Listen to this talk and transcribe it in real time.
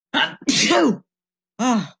Achoo!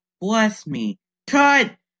 Bless me.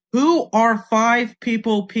 Cut! Who are 5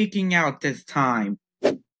 people peeking out this time?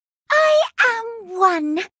 I am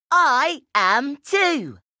 1. I am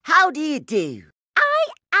 2. How do you do? I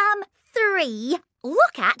am 3.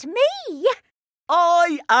 Look at me.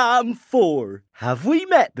 I am 4. Have we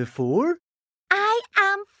met before? I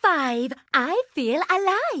am 5. I feel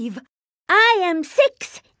alive. I am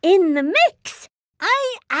 6. In the mix.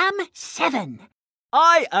 I am 7.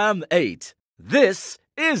 I am 8. This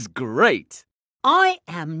is great. I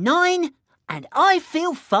am 9 and I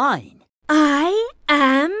feel fine. I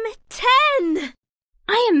am 10.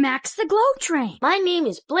 I am Max the Glow Train. My name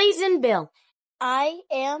is Blazin' Bill. I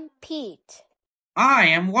am Pete. I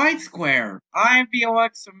am White Square. I'm VO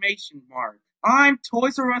exclamation mark. I'm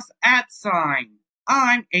Toys R Us @sign.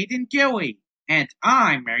 I'm Aiden Gilly. And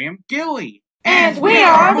I'm Miriam Gilly. And we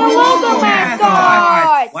are the logo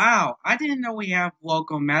mascots! Wow, I didn't know we have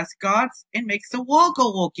logo mascots. It makes the logo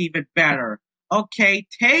look even better. Okay,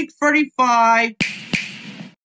 take 35.